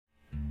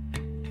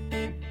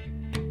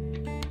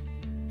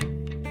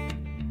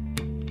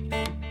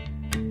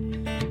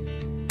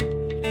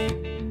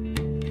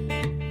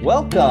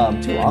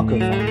Welcome to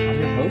OncoPharm. I'm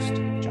your host,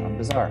 John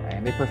Bazar. I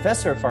am a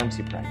professor of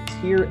pharmacy practice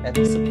here at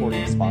the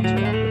supporting sponsor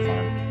of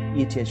OncoPharm,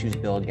 ETSU's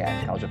Bill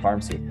Gatton College of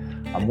Pharmacy.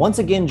 I'm once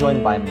again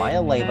joined by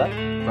Maya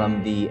Leyva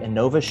from the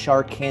Inova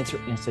Schar Cancer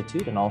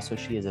Institute, and also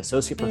she is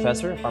associate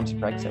professor of pharmacy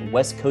practice at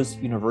West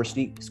Coast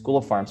University School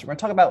of Pharmacy. We're going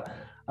to talk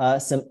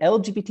about some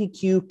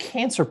LGBTQ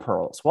cancer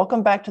pearls.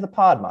 Welcome back to the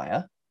pod,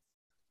 Maya.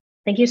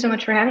 Thank you so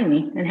much for having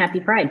me, and happy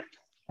Pride.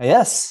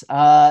 Yes,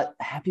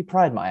 happy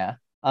Pride, Maya.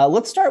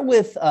 Let's start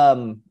with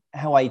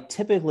how I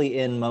typically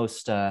end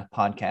most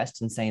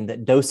podcasts in saying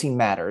that dosing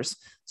matters.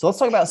 So let's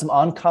talk about some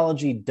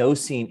oncology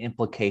dosing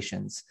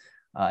implications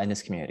in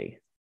this community.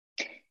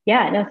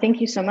 Yeah, no, thank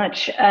you so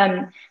much.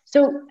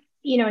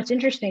 It's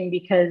interesting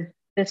because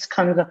this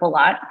comes up a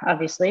lot,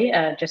 obviously.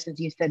 Just as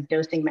you said,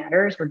 dosing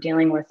matters. We're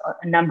dealing with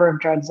a number of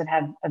drugs that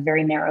have a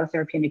very narrow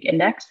therapeutic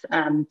index.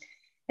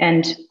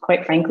 And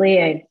quite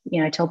frankly,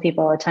 I tell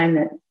people all the time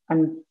that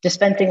I'm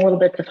dispensing little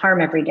bits of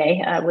harm every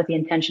day with the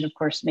intention, of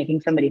course,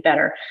 making somebody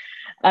better.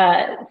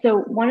 So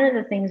one of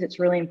the things that's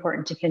really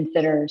important to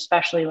consider,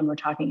 especially when we're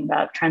talking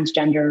about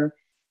transgender,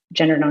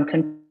 gender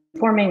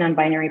nonconforming,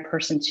 non-binary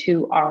persons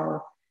who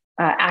are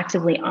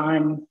actively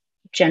on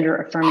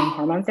gender-affirming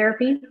hormone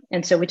therapy.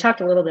 And so we talked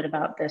a little bit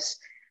about this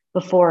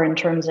before in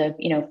terms of,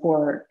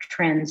 for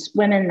trans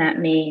women, that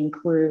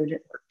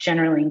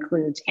generally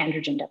includes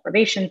androgen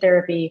deprivation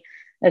therapy,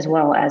 as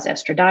well as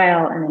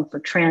estradiol. And then for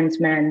trans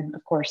men,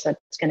 of course,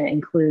 that's going to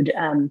include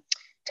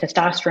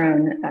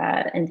testosterone.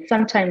 And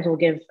sometimes we'll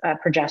give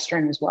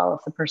progesterone as well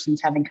if the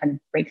person's having kind of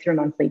breakthrough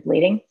monthly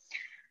bleeding.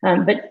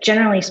 But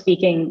generally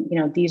speaking,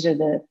 these are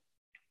the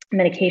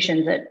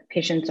medications that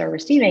patients are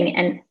receiving.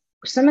 And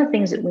some of the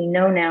things that we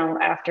know now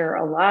after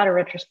a lot of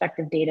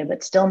retrospective data,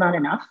 but still not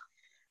enough,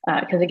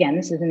 because again,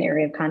 this is an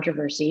area of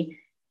controversy,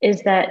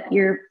 is that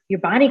your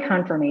body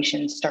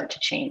conformations start to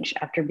change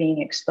after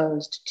being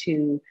exposed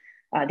to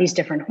these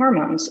different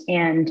hormones.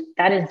 And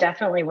that is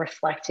definitely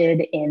reflected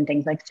in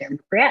things like serum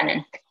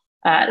creatinine.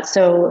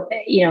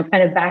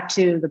 Kind of back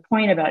to the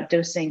point about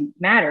dosing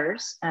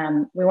matters,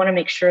 we want to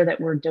make sure that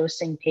we're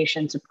dosing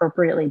patients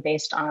appropriately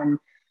based on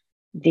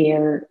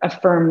their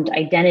affirmed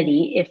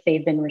identity if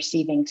they've been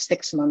receiving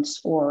 6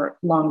 months or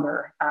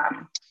longer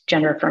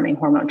gender affirming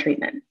hormone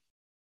treatment.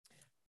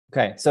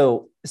 Okay,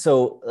 so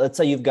let's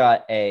say you've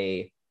got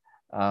a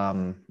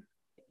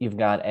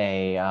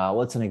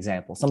what's an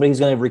example? Somebody who's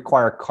going to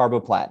require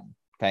carboplatin.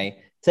 Okay,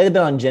 say they've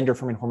been on gender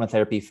affirming hormone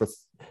therapy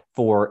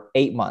for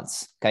 8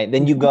 months. Okay,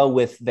 then you go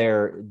with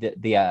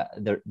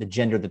the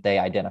gender that they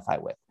identify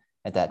with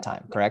at that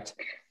time. Correct?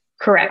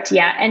 Correct.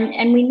 Yeah,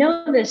 and we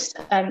know this.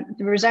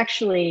 There was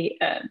actually,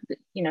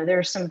 there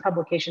are some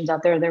publications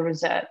out there. There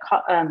was a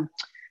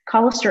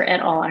Collister et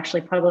al.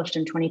 Actually published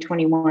in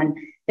 2021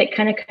 that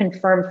kind of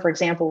confirmed, for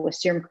example, with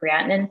serum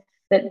creatinine,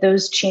 that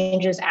those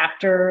changes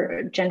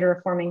after gender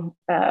affirming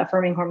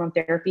hormone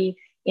therapy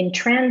in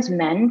trans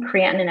men,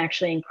 creatinine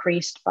actually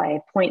increased by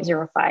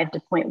 0.05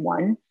 to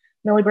 0.1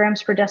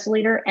 milligrams per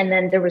deciliter. And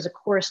then there was a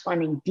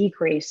corresponding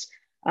decrease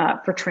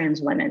for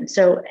trans women.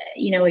 So,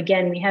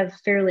 again, we have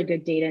fairly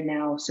good data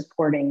now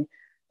supporting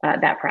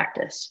that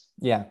practice.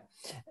 Yeah.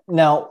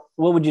 Now,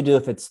 what would you do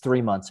if it's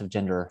 3 months of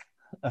gender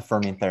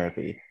affirming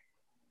therapy?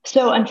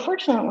 So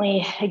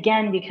unfortunately,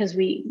 again, because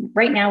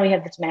right now we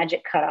have this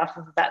magic cutoff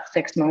of about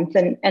 6 months.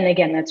 And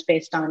again, that's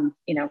based on,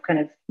 kind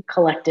of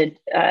collected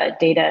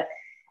data.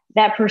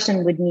 That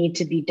person would need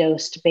to be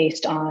dosed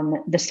based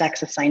on the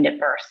sex assigned at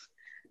birth.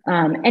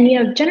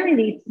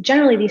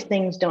 Generally these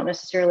things don't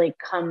necessarily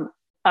come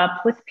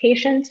up with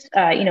patients.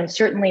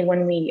 Certainly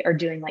when we are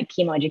doing like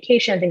chemo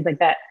education, things like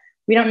that,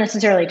 we don't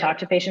necessarily talk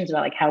to patients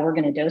about like how we're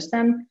going to dose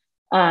them.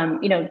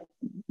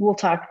 We'll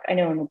talk, I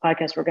know in the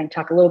podcast, we're going to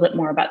talk a little bit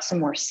more about some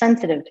more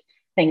sensitive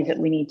things that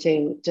we need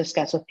to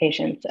discuss with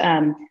patients.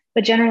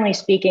 But generally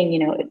speaking,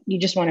 you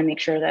just want to make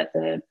sure that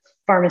the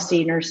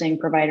pharmacy, nursing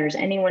providers,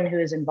 anyone who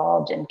is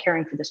involved in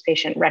caring for this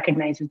patient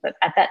recognizes that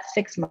at that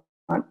 6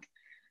 month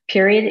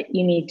period,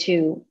 you need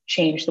to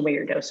change the way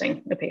you're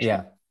dosing the patient.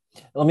 Yeah.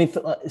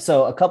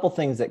 So a couple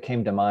things that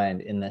came to mind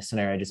in the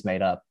scenario I just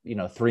made up,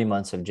 3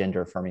 months of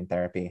gender affirming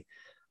therapy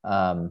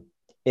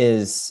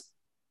is,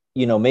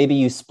 maybe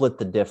you split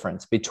the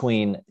difference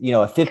between,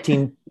 a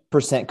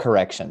 15%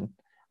 correction,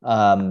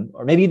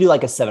 or maybe you do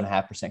like a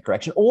 7.5%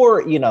 correction,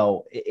 or,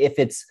 if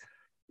it's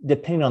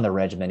depending on the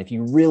regimen, if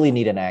you really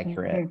need an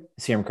accurate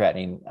serum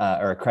creatinine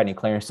or a creatinine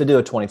clearance, to do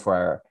a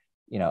 24-hour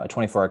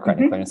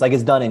creatinine clearance, like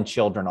it's done in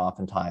children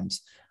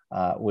oftentimes,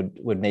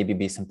 would maybe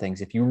be some things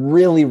if you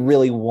really,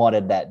 really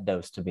wanted that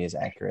dose to be as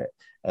accurate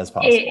as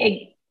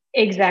possible.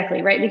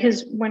 Exactly, right?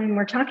 Because when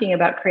we're talking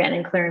about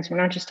creatinine clearance, we're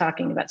not just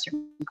talking about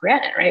serum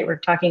creatinine, right? We're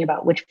talking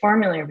about which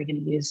formula are we going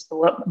to use,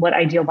 what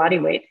ideal body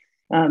weight,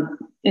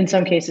 in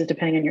some cases,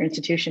 depending on your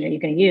institution, are you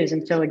going to use?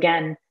 And so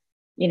again,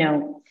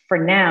 for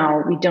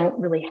now, we don't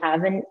really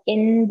have an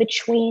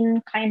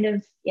in-between kind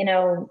of,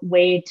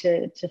 way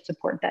to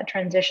support that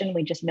transition.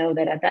 We just know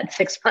that at that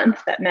 6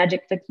 months, that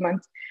magic 6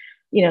 months,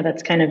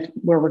 that's kind of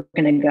where we're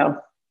going to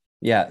go.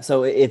 Yeah.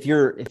 So if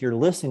you're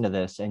listening to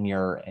this and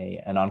you're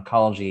an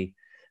oncology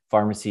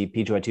pharmacy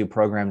PGY2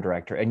 program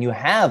director, and you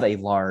have a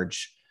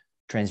large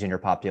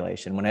transgender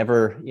population.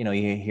 Whenever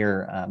you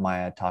hear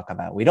Maya talk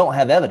about we don't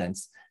have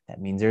evidence, that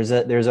means there's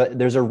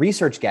a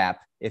research gap.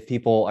 If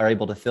people are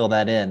able to fill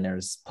that in,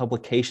 there's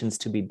publications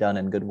to be done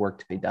and good work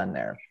to be done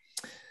there.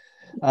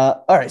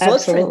 All right,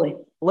 so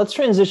let's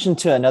transition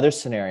to another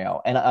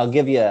scenario, and I'll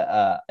give you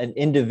an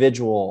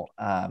individual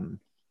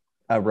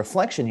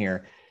reflection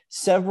here.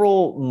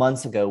 Several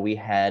months ago, we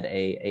had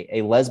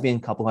a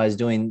lesbian couple who I was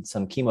doing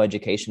some chemo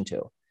education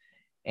to,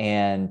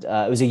 and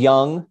it was a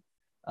young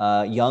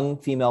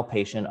female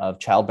patient of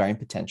childbearing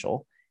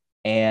potential.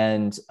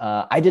 And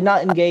I did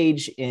not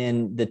engage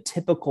in the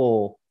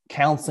typical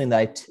counseling that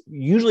I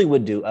usually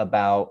would do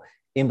about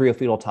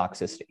embryo-fetal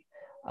toxicity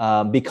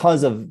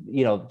because of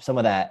some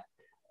of that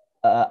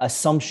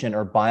assumption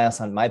or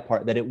bias on my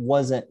part that it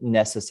wasn't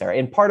necessary.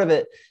 And part of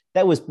it,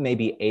 that was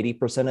maybe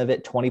 80% of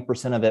it,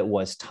 20% of it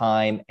was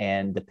time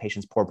and the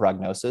patient's poor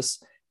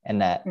prognosis,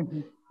 and that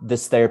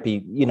this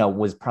therapy,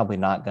 was probably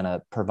not going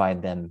to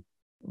provide them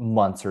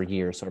months or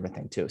years sort of a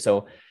thing too.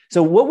 So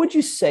what would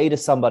you say to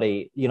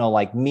somebody,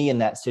 like me in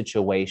that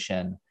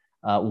situation,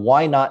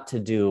 why not to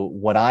do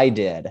what I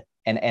did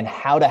and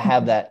how to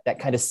have that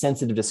kind of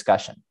sensitive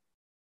discussion?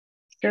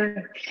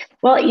 Sure.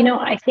 Well,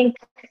 I think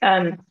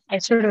I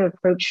sort of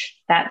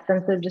approach that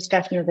sensitive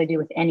discussion as I do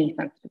with any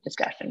sensitive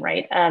discussion,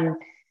 right?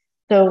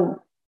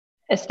 So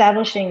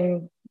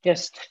establishing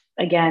just,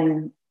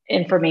 again,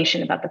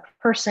 information about the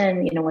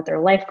person, what their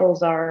life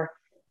goals are,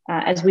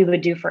 as we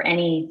would do for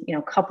any,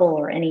 couple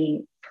or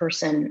any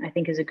person, I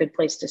think is a good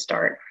place to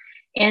start.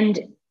 And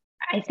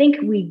I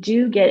think we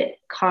do get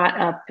caught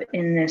up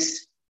in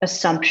this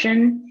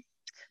assumption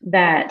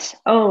that,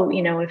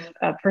 if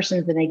a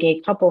person's in a gay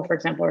couple, for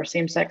example, or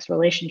same-sex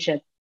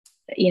relationship,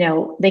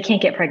 they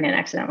can't get pregnant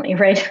accidentally,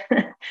 right?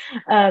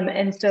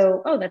 And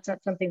so, that's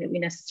not something that we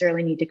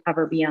necessarily need to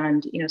cover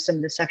beyond, some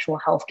of the sexual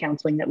health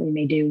counseling that we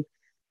may do,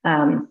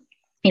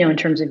 in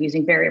terms of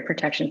using barrier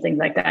protection, things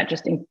like that,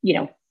 just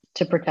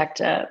to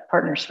protect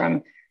partners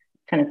from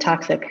kind of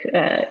toxic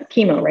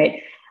chemo,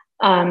 right?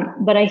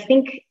 But I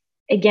think,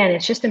 again,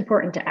 it's just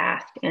important to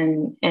ask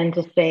and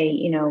to say,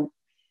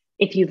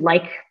 if you'd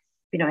like,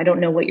 I don't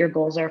know what your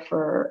goals are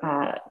for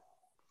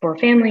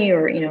family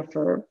or,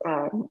 for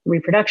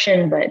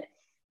reproduction, but,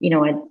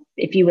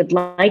 if you would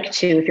like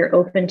to, if you're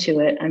open to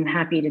it, I'm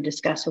happy to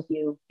discuss with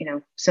you,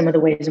 some of the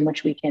ways in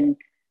which we can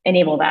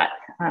enable that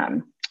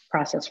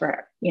process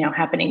for,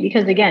 happening.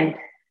 Because again,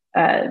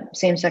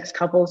 same-sex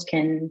couples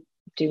can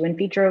do in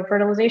vitro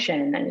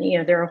fertilization,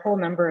 and there are a whole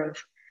number of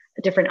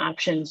different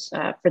options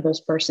for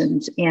those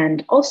persons.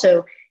 And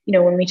also,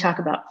 when we talk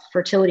about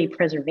fertility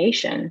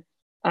preservation,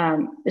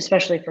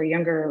 especially for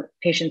younger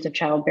patients of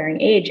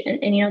childbearing age,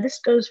 and this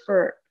goes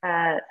for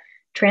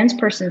trans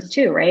persons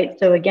too, right?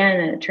 So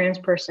again, a trans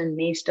person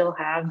may still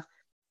have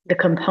the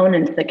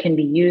components that can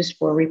be used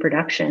for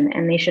reproduction,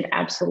 and they should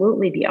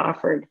absolutely be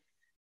offered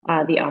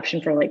the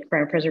option for like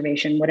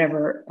cryopreservation,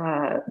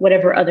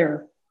 whatever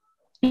other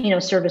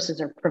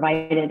services are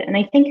provided. And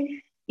I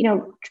think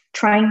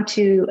trying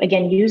to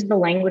again use the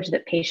language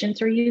that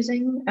patients are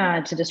using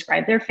to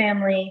describe their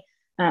family,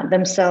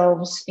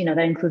 themselves, that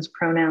includes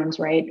pronouns,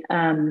 right?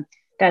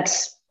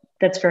 That's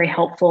very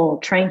helpful.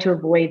 Trying to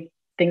avoid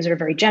things that are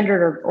very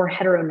gendered or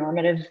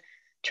heteronormative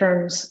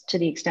terms to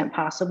the extent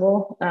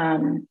possible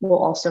will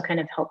also kind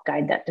of help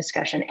guide that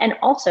discussion. And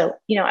also,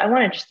 I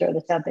want to just throw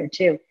this out there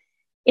too.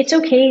 It's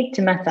okay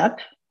to mess up,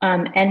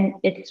 and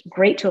it's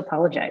great to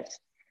apologize.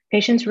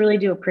 Patients really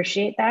do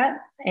appreciate that.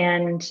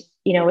 And,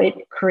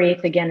 it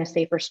creates, again, a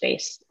safer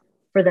space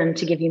for them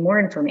to give you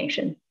more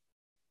information.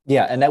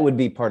 Yeah, and that would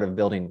be part of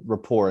building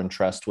rapport and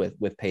trust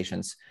with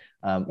patients.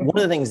 One of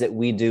the things that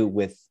we do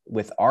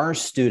with our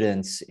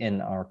students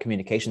in our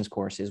communications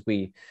course is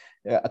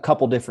a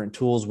couple different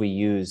tools we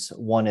use.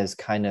 One is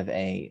kind of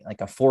a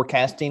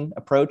forecasting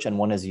approach, and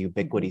one is a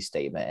ubiquity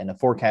statement. And the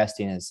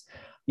forecasting is,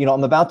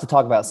 I'm about to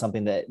talk about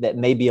something that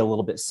may be a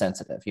little bit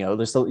sensitive.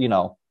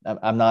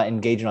 I'm not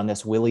engaging on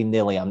this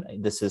willy-nilly.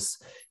 This is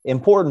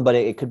important, but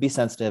it could be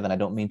sensitive, and I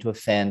don't mean to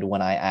offend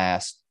when I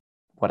ask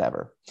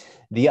whatever.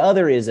 The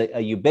other is a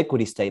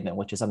ubiquity statement,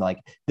 which is something like,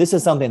 this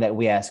is something that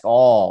we ask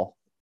all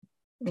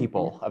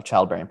people of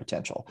childbearing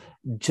potential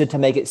to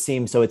make it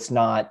seem so it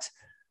doesn't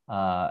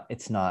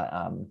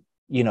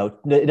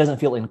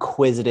feel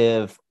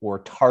inquisitive or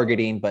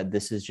targeting, but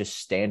this is just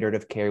standard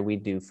of care we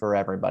do for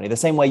everybody. The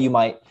same way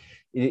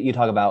you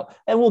talk about,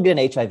 and we'll get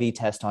an HIV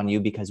test on you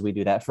because we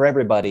do that for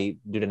everybody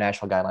due to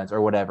national guidelines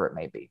or whatever it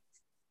may be.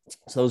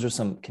 So those are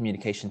some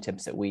communication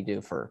tips that we do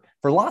for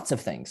lots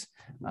of things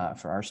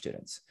for our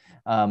students.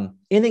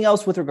 Anything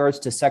else with regards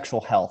to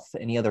sexual health?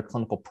 Any other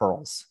clinical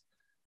pearls?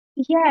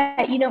 Yeah,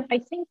 I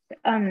think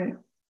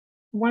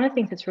one of the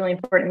things that's really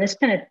important, this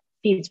kind of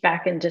feeds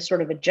back into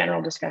sort of a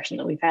general discussion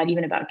that we've had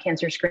even about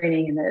cancer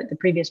screening in the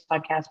previous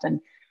podcast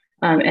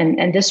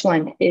and this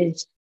one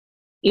is,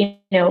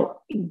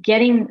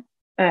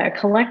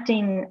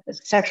 collecting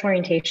sexual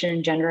orientation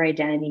and gender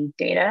identity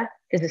data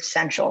is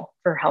essential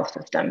for health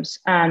systems.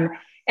 And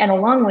And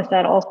along with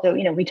that, also,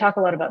 we talk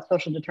a lot about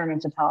social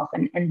determinants of health,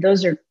 and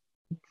those are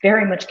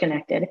very much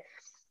connected.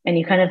 And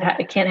you kind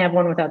of can't have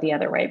one without the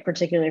other, right?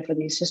 Particularly for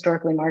these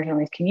historically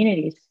marginalized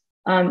communities.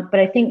 But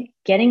I think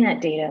getting that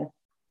data,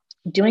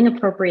 doing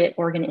appropriate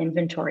organ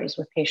inventories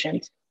with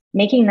patients,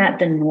 making that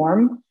the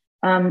norm,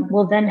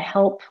 will then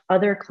help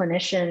other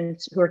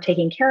clinicians who are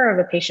taking care of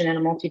a patient in a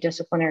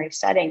multidisciplinary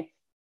setting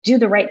do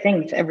the right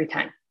things every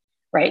time,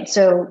 right?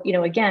 So,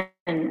 again,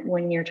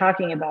 when you're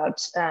talking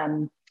about,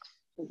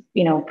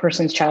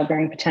 person's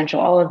childbearing potential,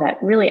 all of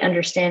that, really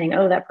understanding,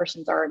 oh, that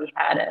person's already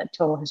had a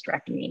total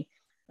hysterectomy,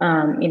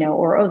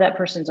 or, oh, that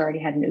person's already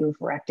had an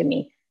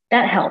oophorectomy.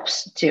 That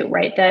helps too,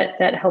 right?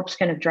 That helps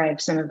kind of drive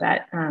some of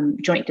that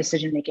joint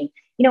decision making.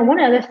 One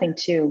other thing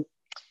too,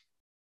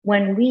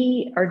 when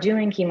we are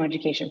doing chemo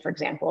education, for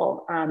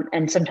example,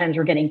 and sometimes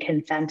we're getting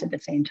consent at the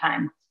same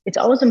time, it's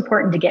always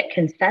important to get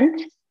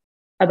consent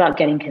about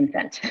getting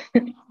consent.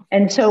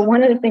 And so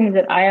one of the things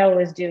that I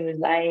always do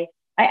is I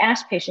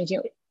ask patients,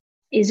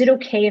 is it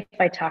okay if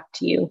I talk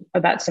to you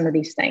about some of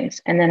these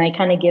things? And then I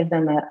kind of give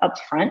them a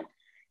upfront,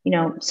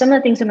 some of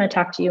the things I'm going to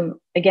talk to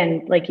you,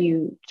 again, like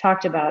you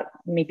talked about,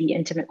 maybe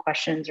intimate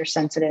questions or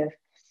sensitive.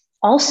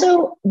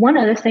 Also, one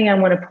other thing I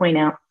want to point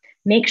out,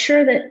 make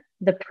sure that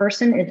the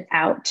person is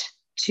out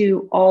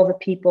to all the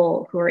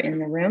people who are in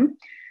the room.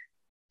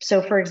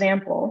 So for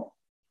example,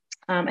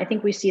 I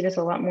think we see this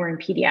a lot more in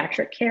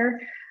pediatric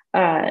care.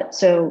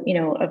 So,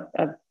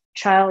 a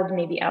child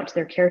may be out to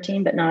their care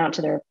team, but not out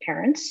to their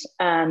parents.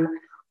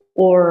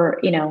 Or,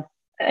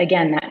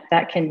 again,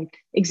 that can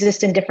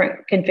exist in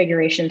different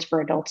configurations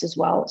for adults as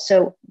well.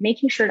 So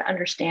making sure to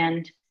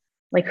understand,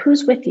 like,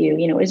 who's with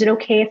you, is it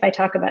okay if I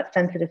talk about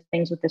sensitive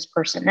things with this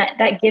person?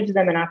 That gives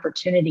them an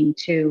opportunity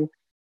to,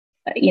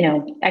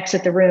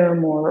 exit the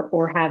room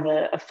or have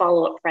a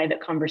follow-up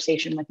private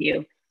conversation with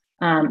you.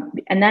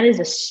 And that is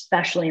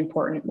especially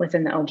important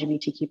within the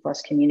LGBTQ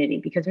plus community,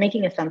 because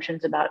making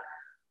assumptions about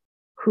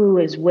who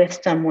is with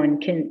someone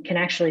can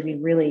actually be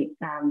really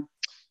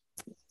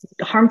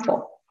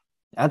harmful.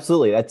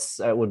 Absolutely.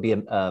 That would be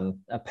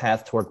a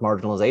path toward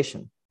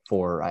marginalization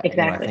for,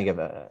 exactly. I think of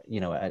a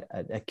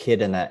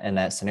kid in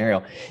that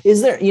scenario.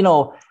 Is there,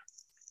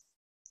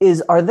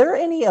 are there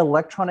any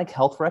electronic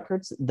health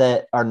records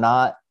that are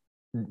not,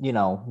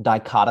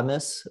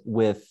 dichotomous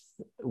with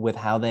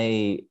how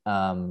they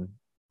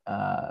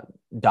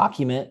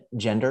document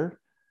gender?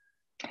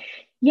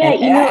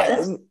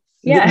 Yeah,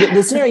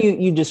 the scenario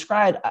you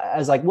described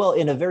as like, well,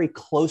 in a very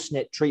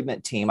close-knit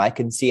treatment team, I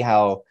can see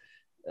how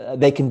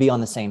they can be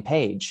on the same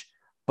page.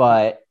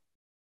 But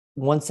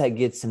once that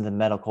gets in the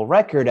medical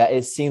record,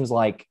 it seems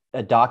like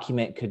a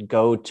document could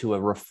go to a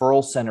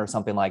referral center or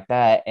something like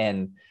that.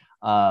 And,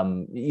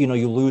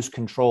 you lose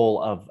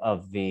control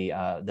of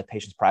the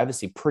patient's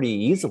privacy pretty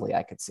easily,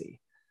 I could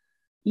see.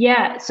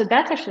 Yeah, so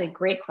that's actually a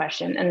great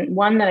question, and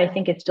one that I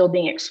think is still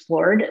being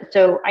explored.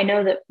 So I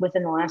know that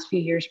within the last few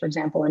years, for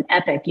example, in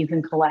Epic, you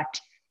can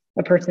collect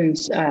a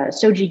person's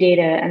SOGI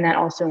data, and that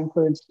also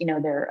includes,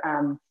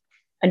 their.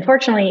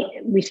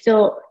 Unfortunately, we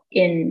still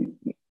in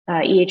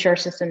EHR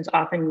systems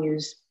often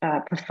use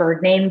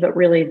preferred name, but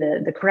really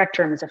the correct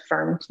term is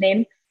affirmed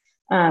name.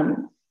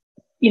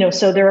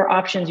 So there are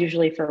options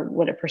usually for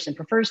what a person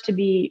prefers to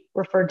be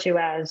referred to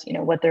as,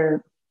 what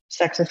their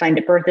sex assigned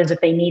at birth is,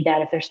 if they need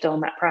that, if they're still in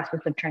that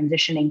process of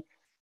transitioning.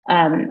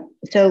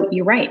 So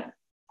you're right.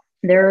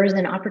 There is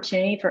an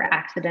opportunity for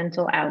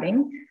accidental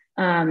outing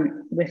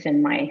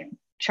within my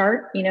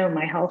chart,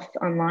 my health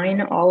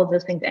online, all of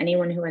those things,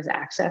 anyone who has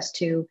access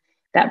to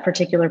that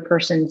particular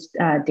person's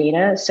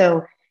data.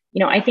 So,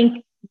 I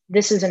think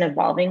this is an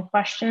evolving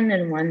question,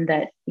 and one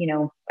that,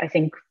 I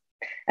think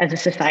as a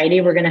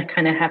society, we're going to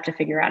kind of have to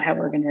figure out how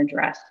we're going to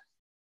address.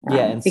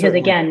 Because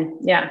again,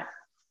 go ahead.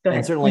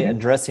 And certainly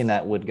addressing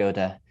that would go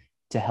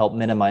to help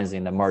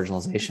minimizing the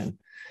marginalization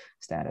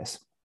status.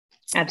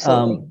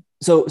 Absolutely.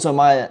 So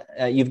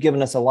you've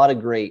given us a lot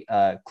of great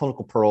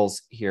clinical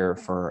pearls here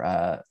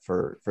for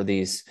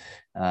these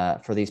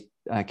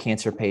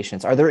cancer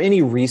patients. Are there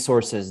any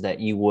resources that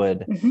you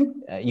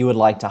would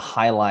like to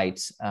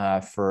highlight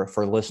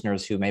for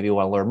listeners who maybe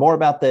want to learn more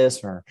about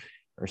this, or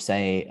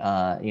say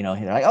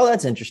like, oh,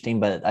 that's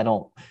interesting, but I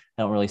don't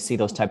really see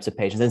those types of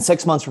patients. And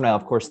 6 months from now,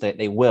 of course,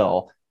 they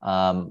will.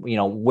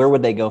 Where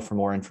would they go for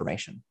more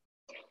information?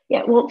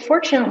 Yeah, well,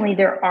 fortunately,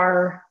 there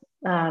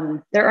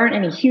aren't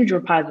any huge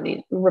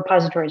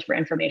repositories for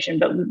information,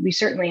 but we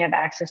certainly have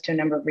access to a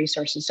number of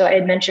resources. So I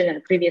had mentioned in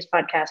a previous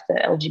podcast, the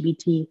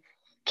LGBT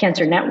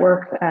Cancer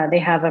Network. They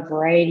have a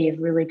variety of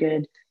really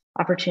good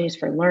opportunities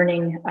for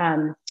learning.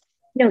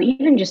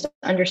 Even just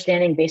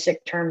understanding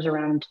basic terms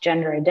around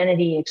gender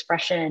identity,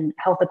 expression,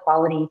 health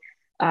equality.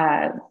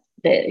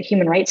 The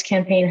Human Rights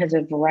Campaign has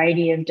a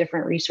variety of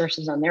different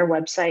resources on their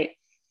website.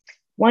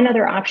 One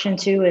other option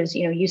too is,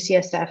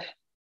 UCSF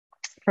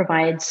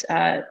provides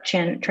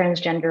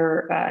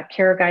transgender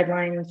care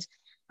guidelines,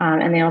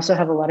 and they also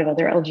have a lot of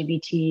other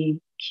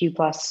LGBTQ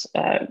plus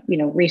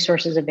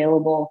resources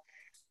available,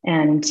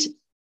 and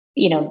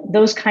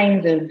those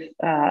kinds of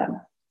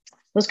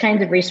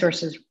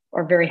resources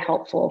are very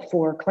helpful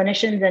for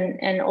clinicians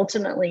and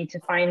ultimately to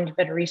find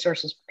better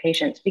resources for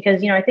patients.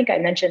 Because, I think I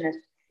mentioned this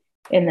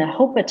in the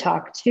HOPA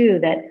talk too,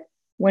 that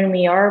when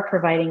we are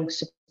providing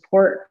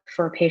support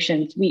for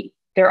patients,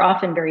 they're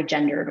often very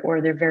gendered,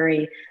 or they're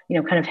very,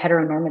 kind of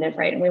heteronormative,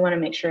 right? And we want to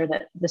make sure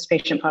that this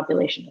patient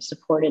population is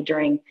supported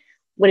during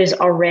what is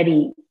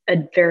already a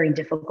very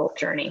difficult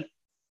journey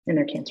in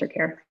their cancer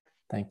care.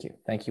 Thank you.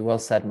 Thank you. Well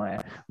said,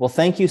 Maya. Well,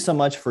 thank you so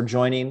much for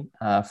joining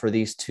for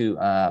these two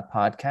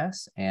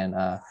podcasts. And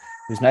it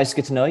was nice to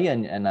get to know you.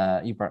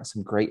 And you brought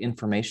some great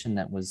information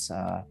that was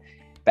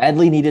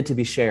badly needed to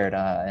be shared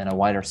in a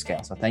wider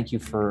scale. So thank you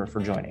for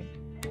joining.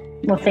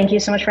 Well, thank you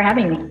so much for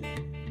having me.